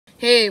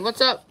Hey, what's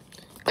up?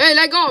 Hey,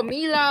 let go of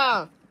me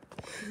lah.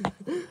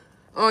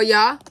 Oh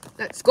yeah?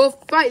 Let's go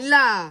fight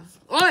lah.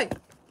 Oi!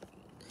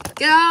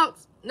 Get out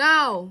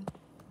now.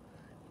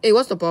 Hey,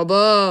 what's the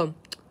problem?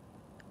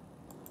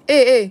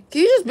 Hey,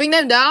 can you just bring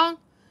them down?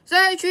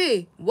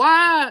 Secretary,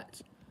 what?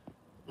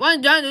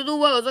 One trying to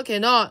do work also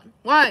cannot.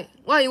 Why?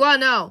 What you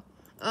want now?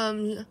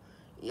 I'm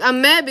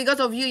mad because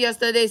of you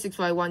yesterday,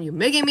 651. You're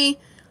making me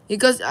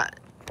because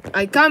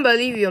I can't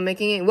believe you're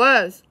making it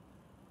worse.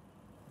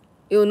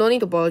 You no need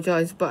to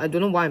apologize, but I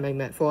don't know why I'm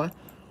mad for.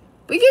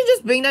 But you can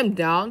just bring them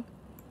down.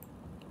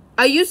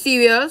 Are you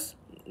serious?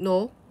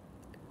 No.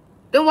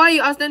 Then why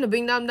you ask them to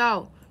bring them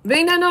down?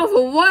 Bring them down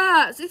for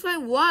what?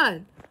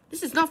 651.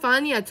 This is not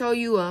funny, I tell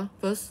you,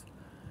 first.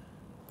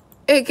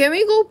 Hey, can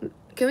we go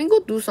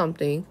do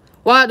something?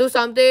 What? Do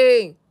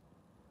something?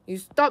 You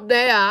stop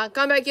there,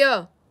 Come back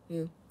here.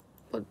 You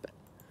put back.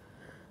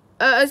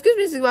 Excuse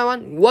me,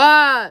 651.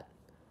 What?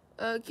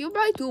 Can you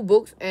buy 2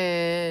 books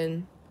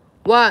and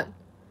what?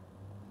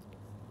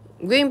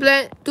 Green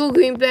pen, 2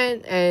 green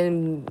pen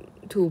and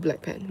 2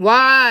 black pen.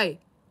 Why?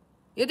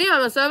 You think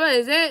I'm a servant,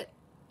 is it?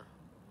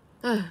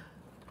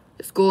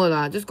 Just go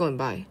lah, just go and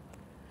buy.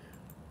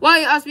 Why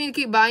you ask me to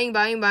keep buying?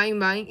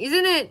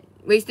 Isn't it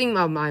wasting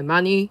of my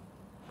money?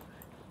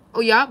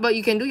 Oh yeah, but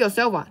you can do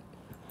yourself what?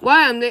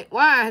 Why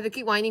I have to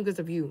keep whining because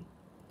of you?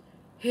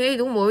 Hey,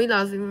 don't worry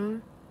lah.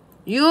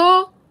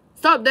 You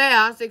stop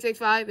there,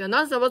 665. You're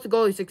not supposed to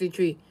go with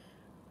 63.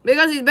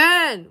 Because it's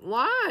banned.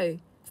 Why?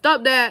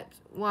 Stop that.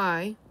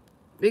 Why?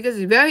 Because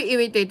it's very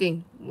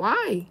irritating.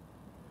 Why?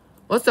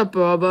 What's the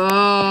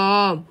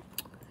problem?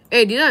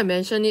 Hey, didn't I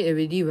mention it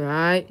already,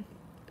 right?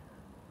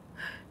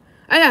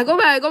 Hey, go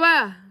back.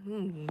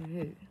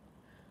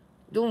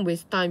 Don't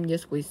waste time,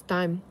 just waste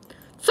time.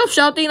 Stop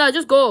shouting lah,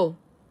 just go.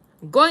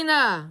 I'm going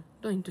lah.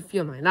 Don't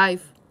interfere in my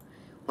life.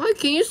 Why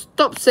can you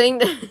stop saying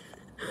that?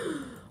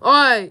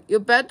 Alright, you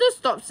better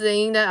stop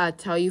saying that. I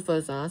tell you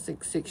first,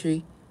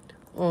 663.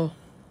 Oh.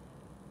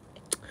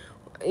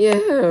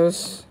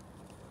 Yes.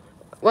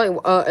 What,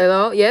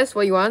 hello? Yes,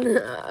 what you want?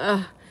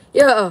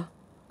 Yeah.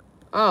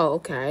 Oh,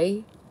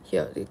 okay.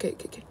 Here, okay.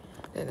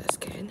 Then let's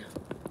scan.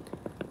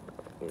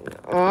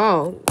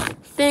 Oh,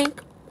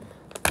 think.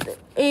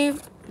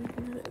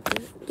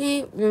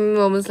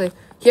 Moments later.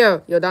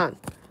 Here, you're done.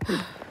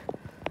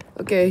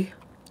 Okay.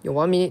 You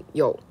 1 minute?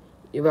 Yo.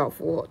 You're about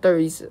for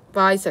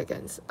 35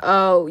 seconds.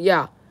 Oh,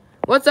 yeah.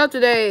 What's up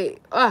today?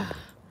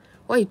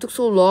 Why it took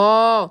so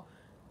long?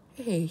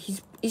 Hey,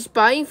 he's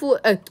buying food.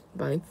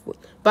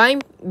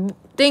 Buying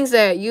things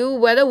that you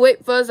better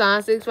wait first,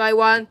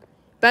 651.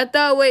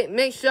 Better wait.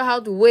 Make sure how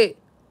to wait.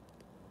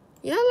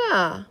 Yeah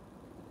lah.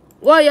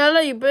 Well, yeah lah.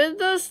 You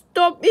better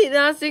stop it,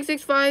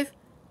 665.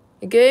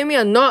 You gave me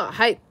a not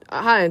heart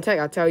attack,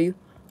 I tell you.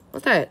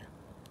 What's that?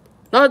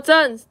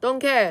 Nonsense. Don't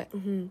care.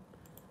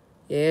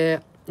 Yeah.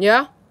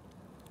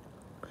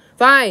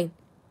 Fine.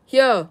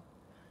 Here.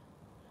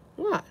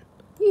 What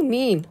do you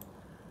mean?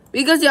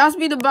 Because you asked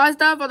me to buy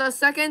stuff for the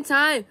 2nd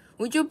time.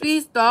 Would you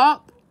please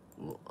stop?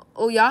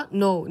 Oh yeah?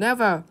 No,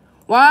 never.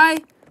 Why?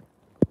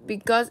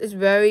 Because it's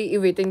very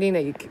irritating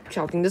that you keep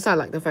shouting. This I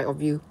like the fact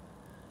of you.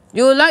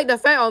 You like the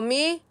fact of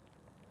me?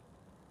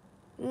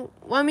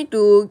 Want me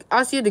to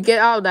ask you to get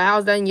out of the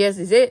house then? Yes,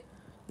 is it?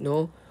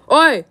 No.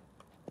 Oi!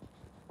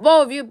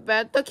 Both of you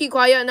better keep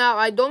quiet now.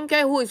 I don't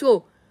care who is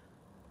who.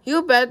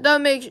 You better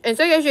make... And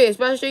secretary,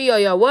 especially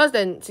you're worse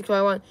than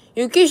 651.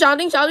 You keep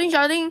shouting.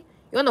 You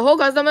want the whole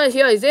customer is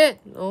here, is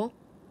it? No.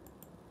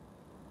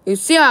 You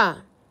see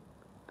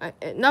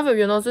enough of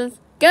your nonsense.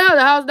 Get out of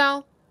the house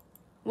now.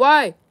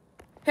 Why?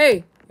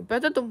 Hey, you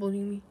better don't bully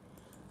me.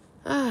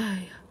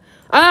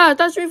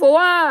 Touch me for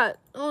what?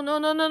 Oh,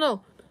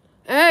 no.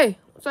 Hey,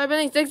 what's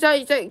happening?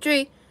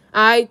 663.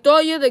 I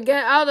told you to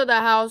get out of the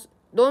house.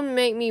 Don't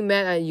make me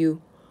mad at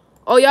you.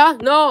 Oh, yeah?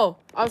 No.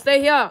 I'll stay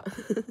here.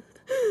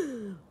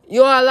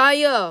 You are a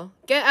liar.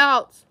 Get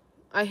out.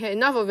 I had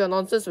enough of your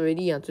nonsense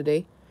already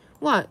today.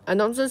 What? A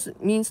nonsense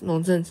means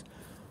nonsense.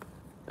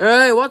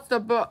 Hey, what's the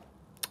problem?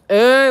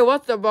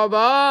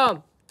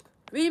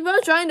 People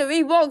trying to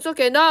read books, so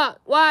cannot.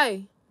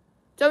 Why?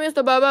 Tell me what's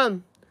the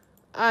problem.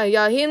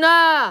 Yeah, him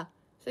lah.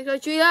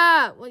 663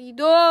 lah. What he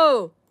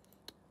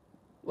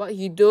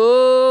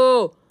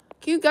do?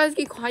 Can you guys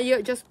get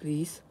quiet, just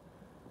please?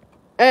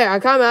 Hey, I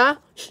come,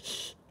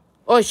 Shh.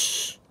 Oh,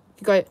 shh.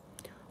 Keep quiet.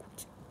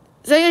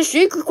 Say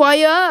shh,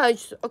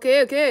 quiet.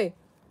 Okay.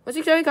 What's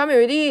 663 coming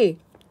already?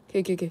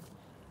 Okay.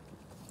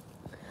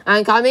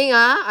 I'm coming,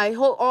 I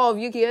hope all of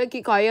you here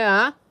keep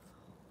quiet,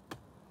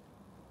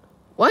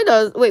 Why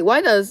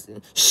does...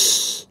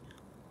 Shh.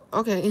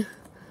 Okay.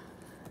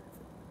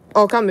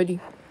 Oh, come already.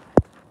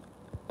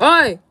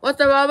 Oi, what's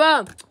the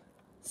problem?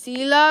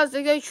 See lah,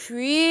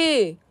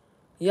 663.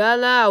 Yeah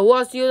lah,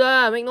 what's you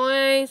lah? Make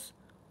noise.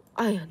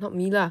 Not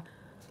me lah.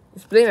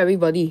 Just blame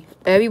everybody.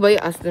 Everybody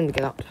asked them to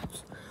get out.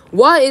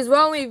 What is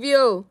wrong with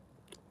you?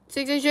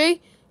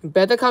 663? You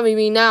better come with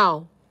me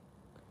now.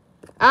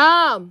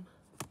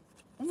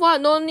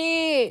 What? No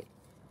need.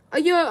 Are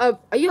you a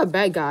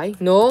bad guy?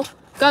 No.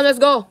 Come, let's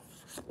go.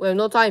 We have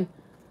no time.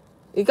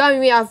 You come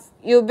with me,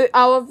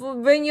 I will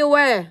bring you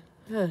where?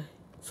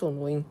 So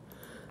annoying.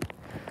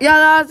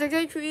 Yeah,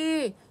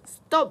 secretary.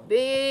 Stop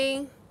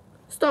being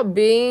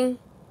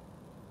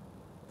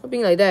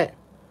like that.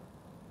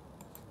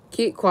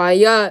 Keep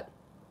quiet.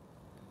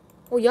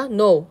 Oh yeah,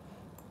 no,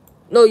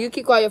 you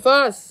keep quiet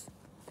first.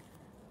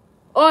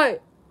 Oi,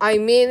 I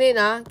mean it,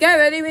 Get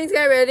ready means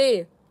get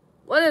ready.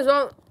 What is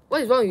wrong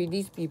with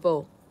these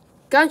people?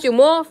 Can't you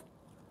move?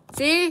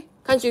 See?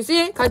 Can't you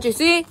see? Can't you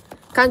see?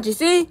 Can't you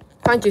see?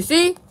 Can't you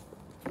see?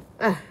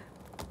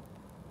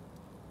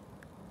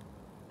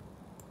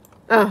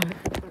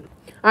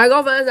 I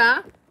go first,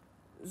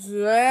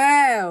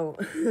 Well.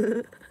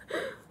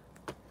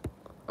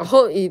 I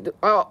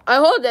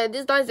hope that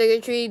this time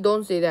secretary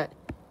don't say that.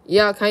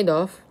 Yeah, kind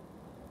of.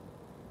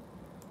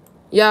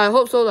 Yeah, I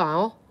hope so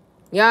lah.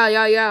 Yeah.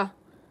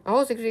 I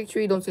hope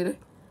secretary don't say that.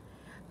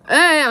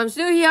 Hey, I'm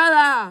still here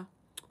lah.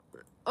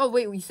 Oh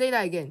wait, we say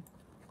that again.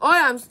 Oh,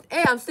 I'm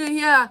still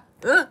here.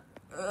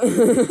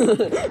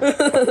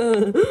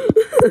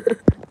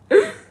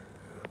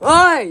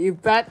 Oi, you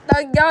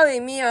better yell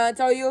at me, I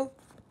tell you.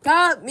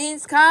 Come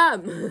means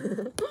come.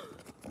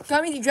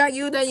 Coming to drag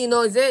you, then you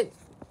know, is it?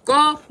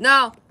 Go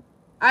now.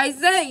 I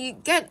say you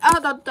get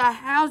out of the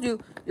house. You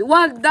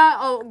want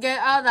that or get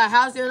out of the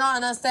house? You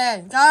don't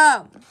understand.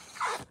 Come.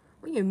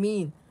 What do you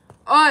mean?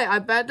 Oi, I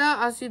better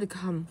ask you to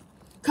come.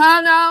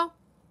 Come now.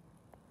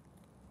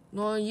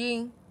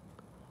 Annoying.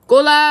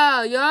 Go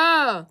lah,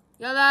 yeah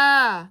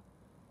lah.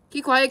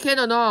 Keep quiet, can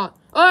or not?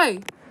 Oi,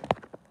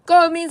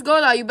 go means go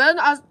lah. You better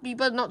not ask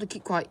people not to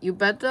keep quiet. You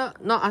better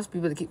not ask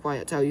people to keep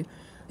quiet. I tell you.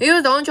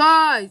 Use your own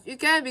choice. You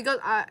can because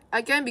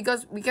I can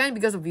because we can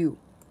because of you.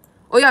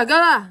 Oh yeah, go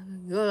lah.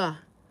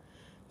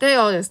 Take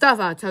all the stuff.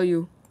 I tell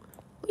you.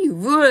 What are you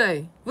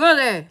rude?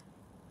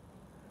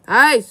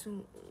 Guys,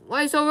 why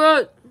are you so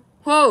rude?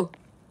 Whoa,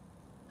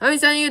 let me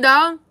send you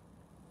down.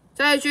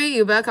 Secretary,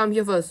 you better come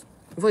here first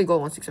before you go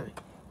 167.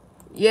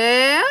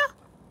 Yeah?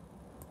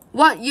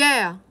 What?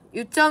 Yeah.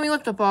 You tell me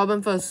what's the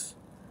problem first.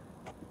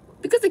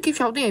 Because they keep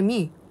shouting at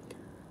me.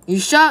 You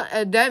shout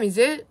at them, is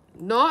it?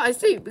 No, I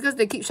say because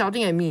they keep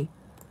shouting at me.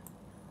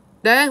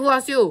 Then who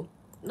asked you?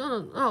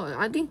 No.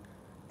 I think.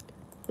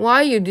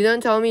 Why you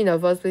didn't tell me in the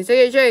first place?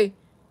 Secretary,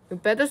 you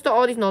better stop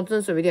all this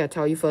nonsense already. I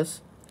tell you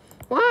first.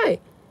 Why?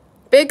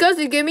 Because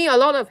you gave me a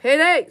lot of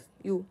headaches.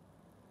 You.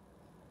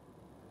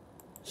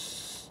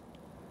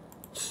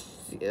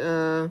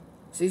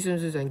 Season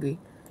is angry.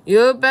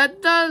 You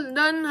better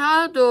learn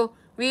how to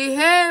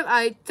behave.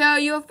 I tell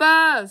you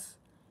first.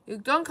 You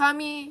don't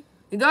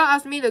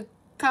ask me to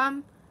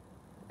come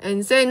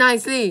and say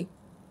nicely.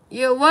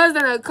 You're worse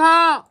than a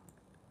cop.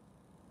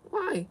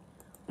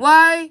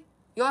 Why?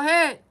 Your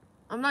head.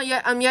 I'm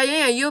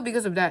yelling at you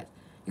because of that.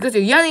 Because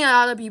you're yelling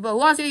at other people.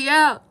 Who asked you to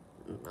yell?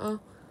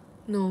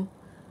 No.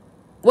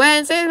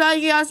 When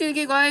somebody asks you to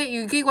keep quiet,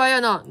 you keep quiet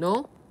or not?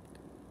 No.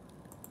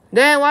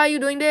 Then why are you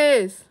doing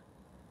this?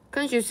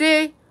 Can't you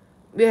see?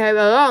 We have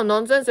a lot of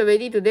nonsense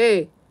already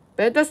today.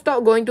 Better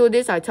stop going through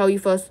this, I tell you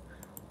first.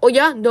 Oh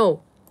yeah?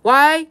 No.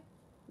 Why?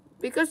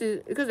 Because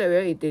they're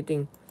very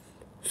irritating.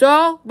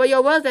 So, but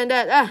you're worse than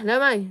that. Never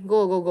mind.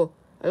 Go.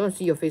 I don't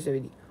see your face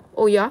already.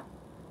 Oh yeah?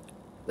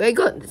 Very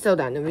good. So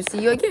that I never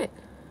see you again.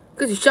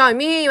 Because you shot at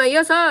me, my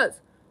ears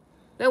hurts.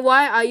 Then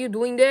why are you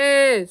doing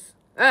this?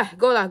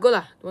 Go lah.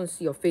 Don't want to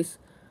see your face.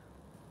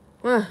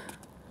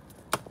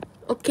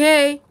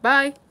 Okay,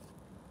 bye.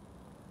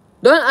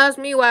 Don't ask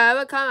me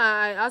whenever come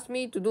I ask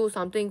me to do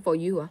something for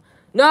you.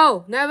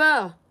 No,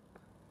 never.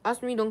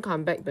 Ask me don't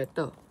come back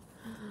better.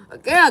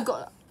 Okay, I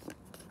go.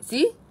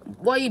 See?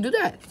 Why you do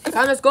that?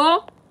 Come, let's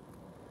go.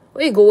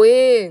 Where you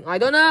going? I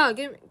don't know.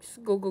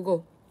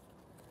 Go.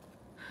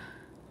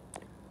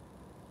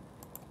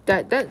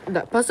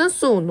 That person's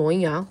so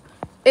annoying,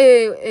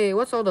 Hey,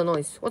 what's all the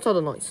noise?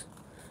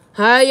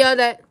 Hiya,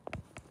 that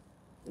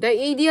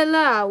idiot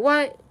lah.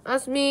 Why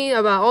ask me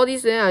about all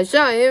this? I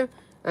shout at him.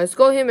 I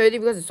scold him already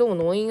because it's so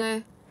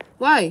annoying.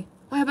 Why?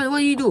 What happened? What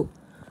did you do?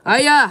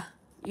 Hiya,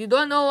 you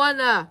don't know one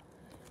lah.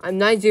 I'm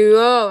 90.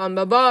 I'm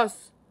the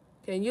boss.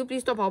 Can you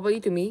please talk properly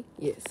to me?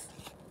 Yes.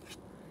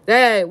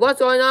 Hey, what's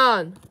going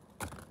on?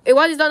 Hey,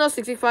 why is that not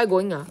 65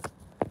 going?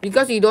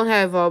 Because you don't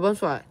have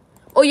problems, what?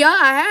 Oh yeah,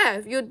 I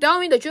have. You tell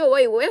me the truth.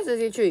 Wait, where's the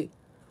 63?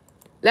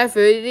 Left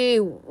already.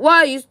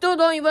 Why? You still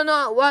don't even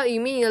know what you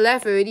mean you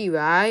left already,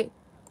 right?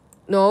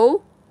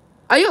 No?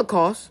 Are you a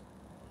cause?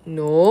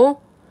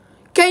 No.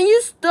 Can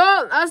you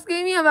stop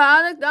asking me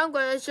about other dumb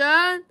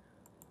questions?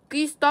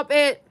 Please stop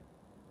it.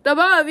 The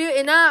both of you,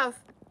 enough.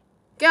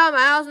 Get out of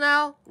my house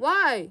now.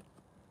 Why?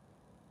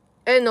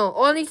 No,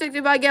 only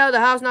 65 get out of the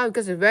house now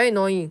because it's very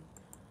annoying.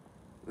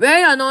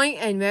 Very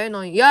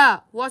annoying.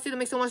 Yeah, who asked you to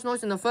make so much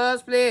noise in the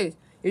first place?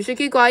 You should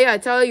keep quiet, I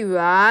tell you,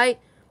 right?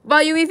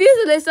 But you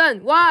refuse to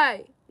listen.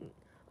 Why?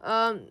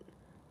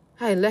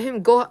 Hey, let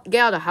him go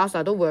get out of the house.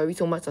 Don't worry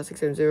so much,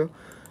 670.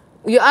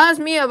 You ask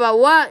me about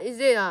what is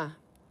it?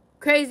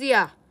 Crazy,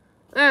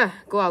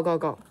 go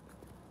out.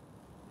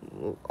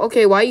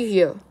 Okay, why are you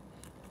here?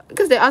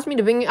 Because they asked me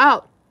to bring you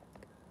out.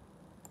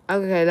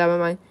 Okay, never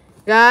mind.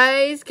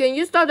 Guys, can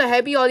you stop the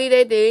happy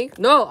holiday thing?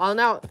 No, I'm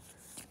out.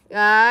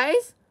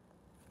 Guys,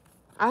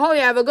 I hope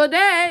you have a good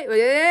day.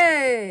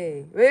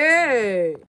 Yay! Yay!